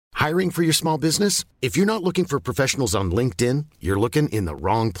Hiring for your small business? If you're not looking for professionals on LinkedIn, you're looking in the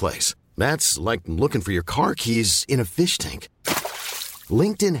wrong place. That's like looking for your car keys in a fish tank.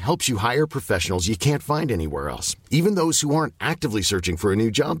 LinkedIn helps you hire professionals you can't find anywhere else, even those who aren't actively searching for a new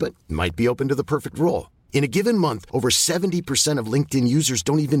job but might be open to the perfect role. In a given month, over 70% of LinkedIn users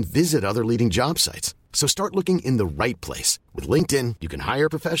don't even visit other leading job sites. So start looking in the right place. With LinkedIn, you can hire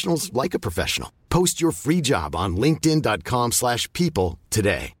professionals like a professional. Post your free job on linkedin.com/people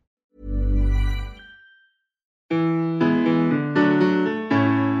today.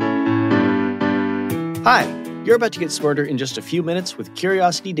 Hi, you're about to get smarter in just a few minutes with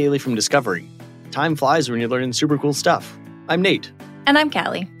Curiosity Daily from Discovery. Time flies when you're learning super cool stuff. I'm Nate. And I'm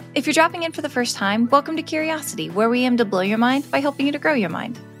Callie. If you're dropping in for the first time, welcome to Curiosity, where we aim to blow your mind by helping you to grow your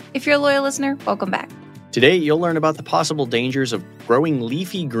mind. If you're a loyal listener, welcome back. Today, you'll learn about the possible dangers of growing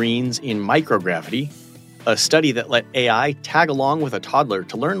leafy greens in microgravity, a study that let AI tag along with a toddler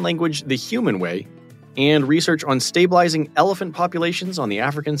to learn language the human way, and research on stabilizing elephant populations on the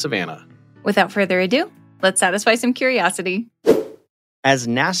African savanna. Without further ado, let's satisfy some curiosity. As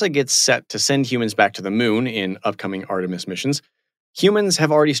NASA gets set to send humans back to the moon in upcoming Artemis missions, humans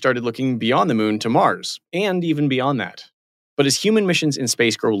have already started looking beyond the moon to Mars, and even beyond that. But as human missions in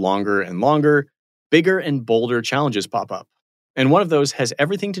space grow longer and longer, bigger and bolder challenges pop up. And one of those has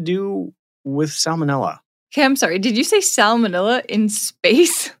everything to do with salmonella. Okay, I'm sorry, did you say salmonella in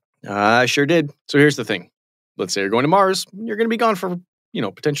space? I sure did. So here's the thing. Let's say you're going to Mars, you're going to be gone for,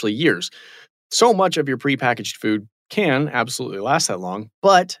 potentially years. So much of your prepackaged food can absolutely last that long,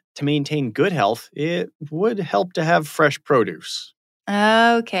 but to maintain good health, it would help to have fresh produce.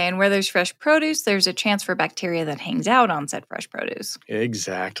 Okay, and where there's fresh produce, there's a chance for bacteria that hangs out on said fresh produce.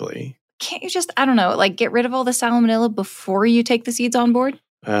 Exactly. Can't you just, get rid of all the salmonella before you take the seeds on board?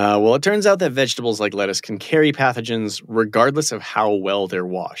 Well, it turns out that vegetables like lettuce can carry pathogens regardless of how well they're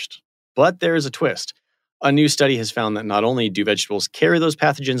washed. But there's a twist. A new study has found that not only do vegetables carry those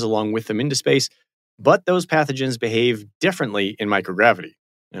pathogens along with them into space, but those pathogens behave differently in microgravity.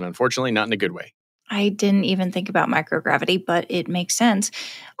 And unfortunately, not in a good way. I didn't even think about microgravity, but it makes sense.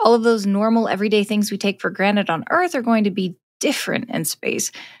 All of those normal everyday things we take for granted on Earth are going to be different in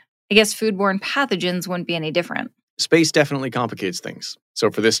space. I guess foodborne pathogens wouldn't be any different. Space definitely complicates things.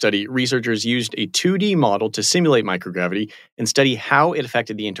 So for this study, researchers used a 2D model to simulate microgravity and study how it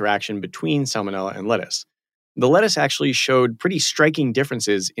affected the interaction between salmonella and lettuce. The lettuce actually showed pretty striking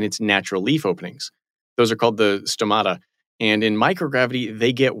differences in its natural leaf openings. Those are called the stomata, and in microgravity,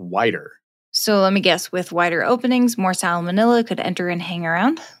 they get wider. So let me guess, with wider openings, more salmonella could enter and hang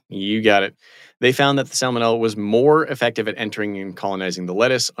around? You got it. They found that the salmonella was more effective at entering and colonizing the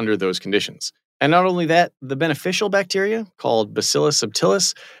lettuce under those conditions. And not only that, the beneficial bacteria, called Bacillus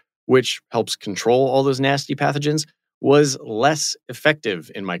subtilis, which helps control all those nasty pathogens, was less effective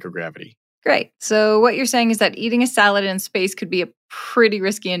in microgravity. Great. So what you're saying is that eating a salad in space could be a pretty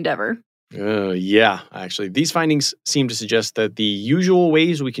risky endeavor. Yeah, actually. These findings seem to suggest that the usual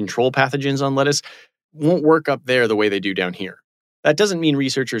ways we control pathogens on lettuce won't work up there the way they do down here. That doesn't mean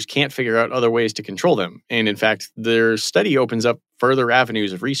researchers can't figure out other ways to control them. And in fact, their study opens up further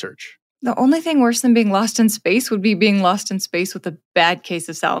avenues of research. The only thing worse than being lost in space would be being lost in space with a bad case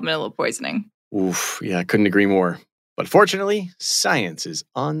of salmonella poisoning. Oof, yeah, I couldn't agree more. But fortunately, science is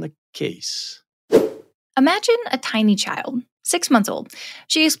on the case. Imagine a tiny child, 6 months old.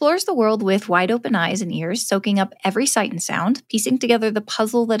 She explores the world with wide open eyes and ears, soaking up every sight and sound, piecing together the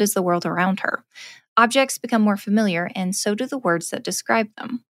puzzle that is the world around her. Objects become more familiar, and so do the words that describe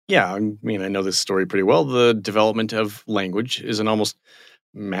them. Yeah, I know this story pretty well. The development of language is an almost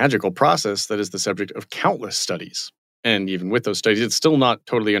magical process that is the subject of countless studies. And even with those studies, it's still not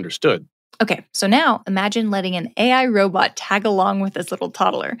totally understood. Okay, so now imagine letting an AI robot tag along with this little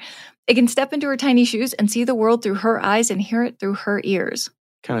toddler. It can step into her tiny shoes and see the world through her eyes and hear it through her ears.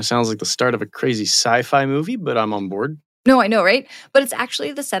 Kind of sounds like the start of a crazy sci-fi movie, but I'm on board. No, I know, right? But it's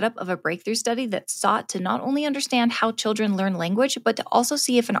actually the setup of a breakthrough study that sought to not only understand how children learn language, but to also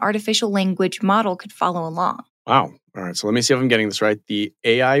see if an artificial language model could follow along. Wow. All right, so let me see if I'm getting this right. The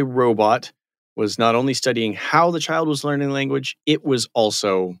AI robot was not only studying how the child was learning language, it was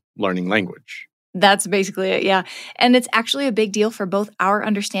also learning language. That's basically it, yeah. And it's actually a big deal for both our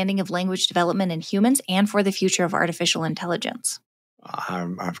understanding of language development in humans and for the future of artificial intelligence.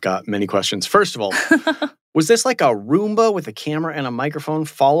 I've got many questions. First of all, was this like a Roomba with a camera and a microphone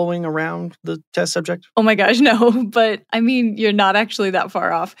following around the test subject? Oh my gosh, no. But you're not actually that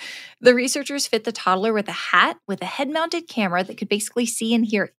far off. The researchers fit the toddler with a hat with a head-mounted camera that could basically see and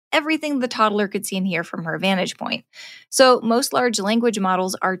hear everything the toddler could see and hear from her vantage point. So most large language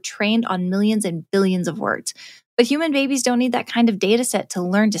models are trained on millions and billions of words. But human babies don't need that kind of data set to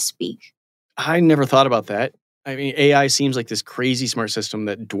learn to speak. I never thought about that. I mean, AI seems like this crazy smart system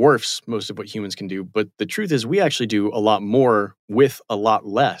that dwarfs most of what humans can do, but the truth is we actually do a lot more with a lot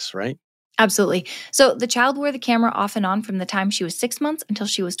less, right? Absolutely. So the child wore the camera off and on from the time she was 6 months until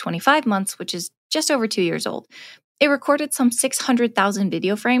she was 25 months, which is just over 2 years old. It recorded some 600,000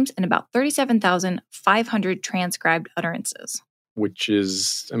 video frames and about 37,500 transcribed utterances. Which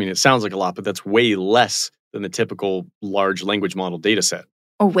is, I mean, it sounds like a lot, but that's way less than the typical large language model data set.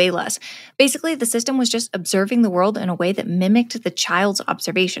 Oh, way less. Basically, the system was just observing the world in a way that mimicked the child's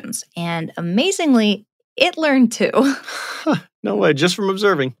observations. And amazingly, it learned too. No way, just from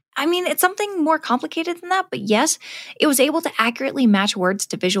observing. I mean, it's something more complicated than that, but yes, it was able to accurately match words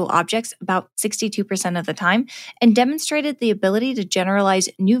to visual objects about 62% of the time and demonstrated the ability to generalize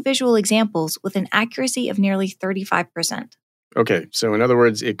new visual examples with an accuracy of nearly 35%. Okay, so in other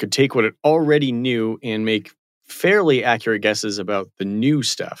words, it could take what it already knew and make fairly accurate guesses about the new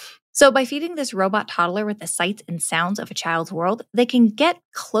stuff. So by feeding this robot toddler with the sights and sounds of a child's world, they can get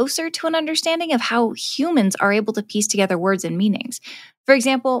closer to an understanding of how humans are able to piece together words and meanings. For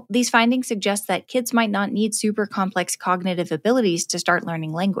example, these findings suggest that kids might not need super complex cognitive abilities to start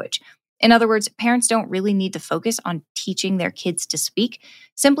learning language. In other words, parents don't really need to focus on teaching their kids to speak.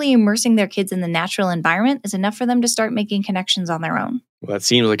 Simply immersing their kids in the natural environment is enough for them to start making connections on their own. Well, that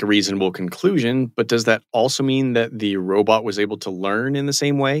seems like a reasonable conclusion, but does that also mean that the robot was able to learn in the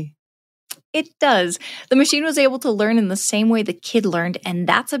same way? It does. The machine was able to learn in the same way the kid learned, and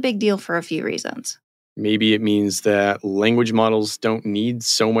that's a big deal for a few reasons. Maybe it means that language models don't need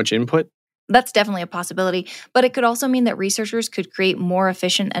so much input? That's definitely a possibility, but it could also mean that researchers could create more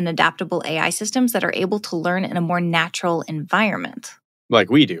efficient and adaptable AI systems that are able to learn in a more natural environment. Like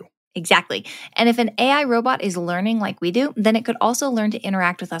we do. Exactly. And if an AI robot is learning like we do, then it could also learn to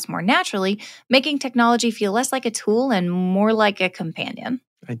interact with us more naturally, making technology feel less like a tool and more like a companion.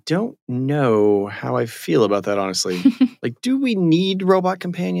 I don't know how I feel about that, honestly. Do we need robot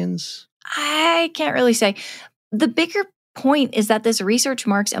companions? I can't really say. The bigger point is that this research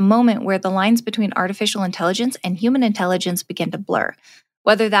marks a moment where the lines between artificial intelligence and human intelligence begin to blur.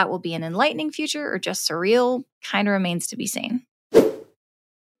 Whether that will be an enlightening future or just surreal kind of remains to be seen.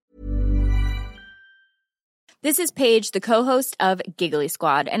 This is Paige, the co-host of Giggly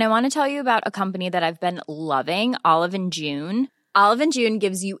Squad, and I want to tell you about a company that I've been loving, Olive & June. Olive & June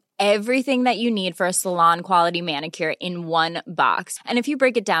gives you everything that you need for a salon-quality manicure in one box. And if you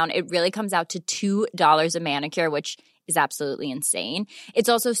break it down, it really comes out to $2 a manicure, which is absolutely insane. It's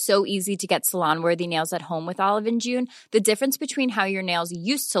also so easy to get salon-worthy nails at home with Olive & June. The difference between how your nails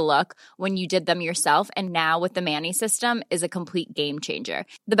used to look when you did them yourself and now with the Mani system is a complete game changer.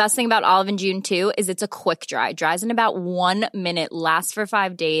 The best thing about Olive & June, too, is it's a quick dry. Dries in about 1 minute, lasts for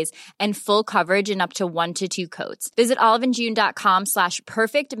 5 days, and full coverage in up to 1 to 2 coats. Visit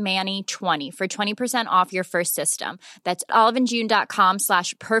oliveandjune.com/perfectmani20 for 20% off your first system. That's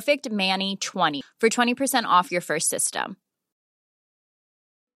oliveandjune.com/perfectmani20 for 20% off your first system.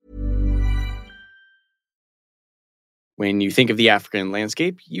 When you think of the African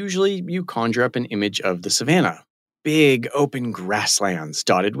landscape, usually you conjure up an image of the savanna. Big, open grasslands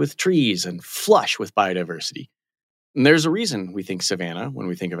dotted with trees and flush with biodiversity. And there's a reason we think savanna when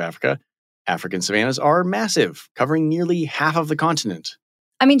we think of Africa. African savannas are massive, covering nearly half of the continent.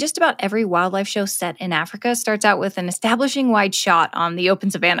 I mean, just about every wildlife show set in Africa starts out with an establishing wide shot on the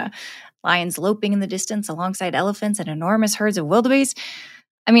open savanna. Lions loping in the distance alongside elephants and enormous herds of wildebeest.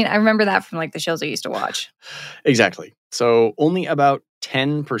 I mean, I remember that from the shows I used to watch. Exactly. So only about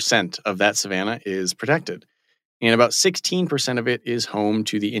 10% of that savanna is protected, and about 16% of it is home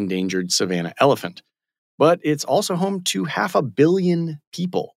to the endangered savanna elephant. But it's also home to 500 million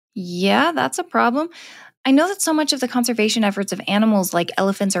people. Yeah, that's a problem. I know that so much of the conservation efforts of animals like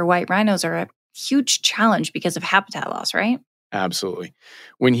elephants or white rhinos are a huge challenge because of habitat loss, right? Absolutely.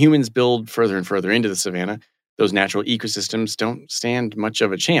 When humans build further and further into the savanna, those natural ecosystems don't stand much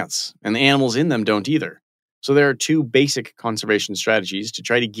of a chance, and the animals in them don't either. So there are 2 basic conservation strategies to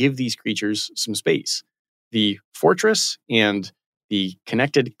try to give these creatures some space. The fortress and the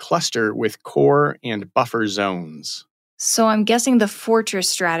connected cluster with core and buffer zones. So I'm guessing the fortress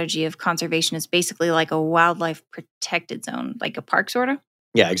strategy of conservation is basically like a wildlife protected zone, like a park sort of?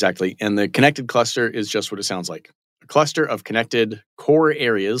 Yeah, exactly. And the connected cluster is just what it sounds like. A cluster of connected core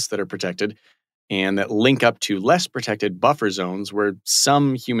areas that are protected and that link up to less protected buffer zones where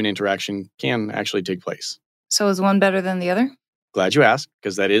some human interaction can actually take place. So is one better than the other? Glad you asked,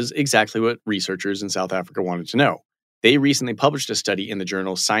 because that is exactly what researchers in South Africa wanted to know. They recently published a study in the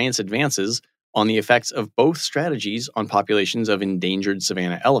journal Science Advances on the effects of both strategies on populations of endangered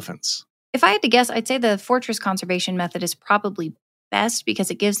savanna elephants. If I had to guess, I'd say the fortress conservation method is probably best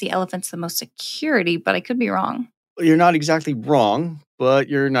because it gives the elephants the most security, but I could be wrong. You're not exactly wrong, but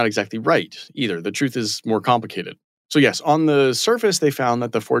you're not exactly right either. The truth is more complicated. So yes, on the surface, they found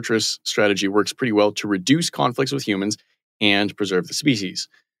that the fortress strategy works pretty well to reduce conflicts with humans and preserve the species.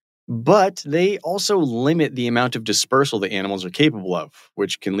 But they also limit the amount of dispersal the animals are capable of,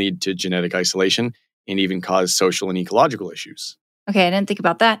 which can lead to genetic isolation and even cause social and ecological issues. Okay, I didn't think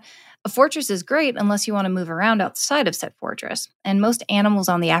about that. A fortress is great unless you want to move around outside of said fortress. And most animals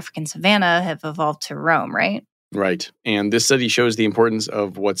on the African savanna have evolved to roam, right? Right. And this study shows the importance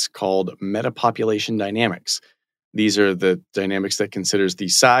of what's called metapopulation dynamics. These are the dynamics that considers the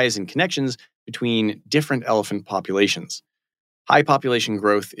size and connections between different elephant populations. High population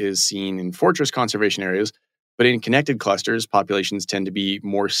growth is seen in fortress conservation areas, but in connected clusters, populations tend to be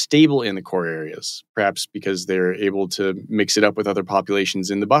more stable in the core areas, perhaps because they're able to mix it up with other populations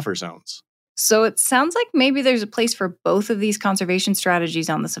in the buffer zones. So it sounds like maybe there's a place for both of these conservation strategies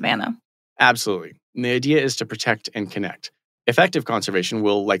on the savanna. Absolutely. And the idea is to protect and connect. Effective conservation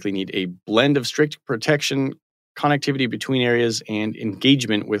will likely need a blend of strict protection, connectivity between areas, and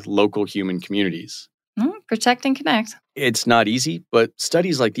engagement with local human communities. Protect and connect. It's not easy, but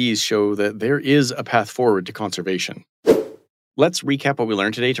studies like these show that there is a path forward to conservation. Let's recap what we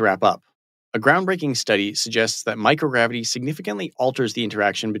learned today to wrap up. A groundbreaking study suggests that microgravity significantly alters the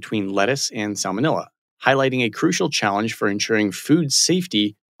interaction between lettuce and salmonella, highlighting a crucial challenge for ensuring food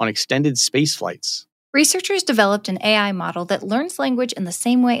safety on extended space flights. Researchers developed an AI model that learns language in the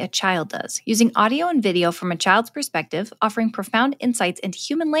same way a child does, using audio and video from a child's perspective, offering profound insights into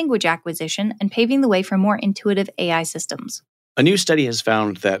human language acquisition and paving the way for more intuitive AI systems. A new study has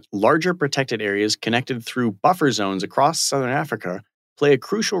found that larger protected areas connected through buffer zones across southern Africa play a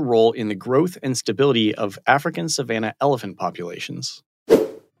crucial role in the growth and stability of African savanna elephant populations.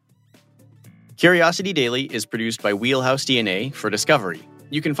 Curiosity Daily is produced by Wheelhouse DNA for Discovery.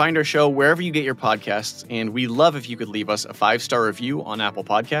 You can find our show wherever you get your podcasts, and we love if you could leave us a 5-star review on Apple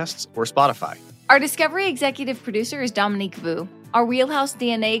Podcasts or Spotify. Our Discovery executive producer is Dominique Vu. Our Wheelhouse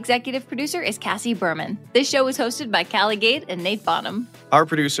DNA executive producer is Cassie Berman. This show is hosted by Callie Gade and Nate Bonham. Our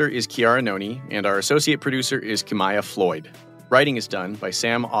producer is Kiara Noni, and our associate producer is Kimaya Floyd. Writing is done by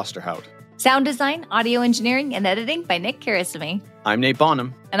Sam Osterhout. Sound design, audio engineering, and editing by Nick Karasamy. I'm Nate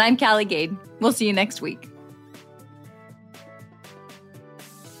Bonham. And I'm Callie Gade. We'll see you next week.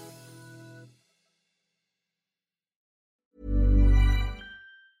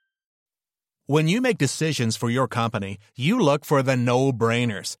 When you make decisions for your company, you look for the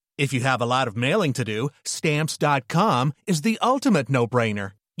no-brainers. If you have a lot of mailing to do, Stamps.com is the ultimate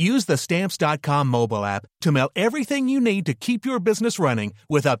no-brainer. Use the Stamps.com mobile app to mail everything you need to keep your business running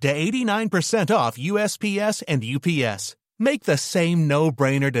with up to 89% off USPS and UPS. Make the same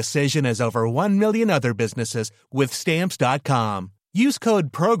no-brainer decision as over 1 million other businesses with Stamps.com. Use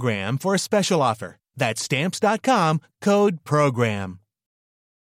code PROGRAM for a special offer. That's Stamps.com, code PROGRAM.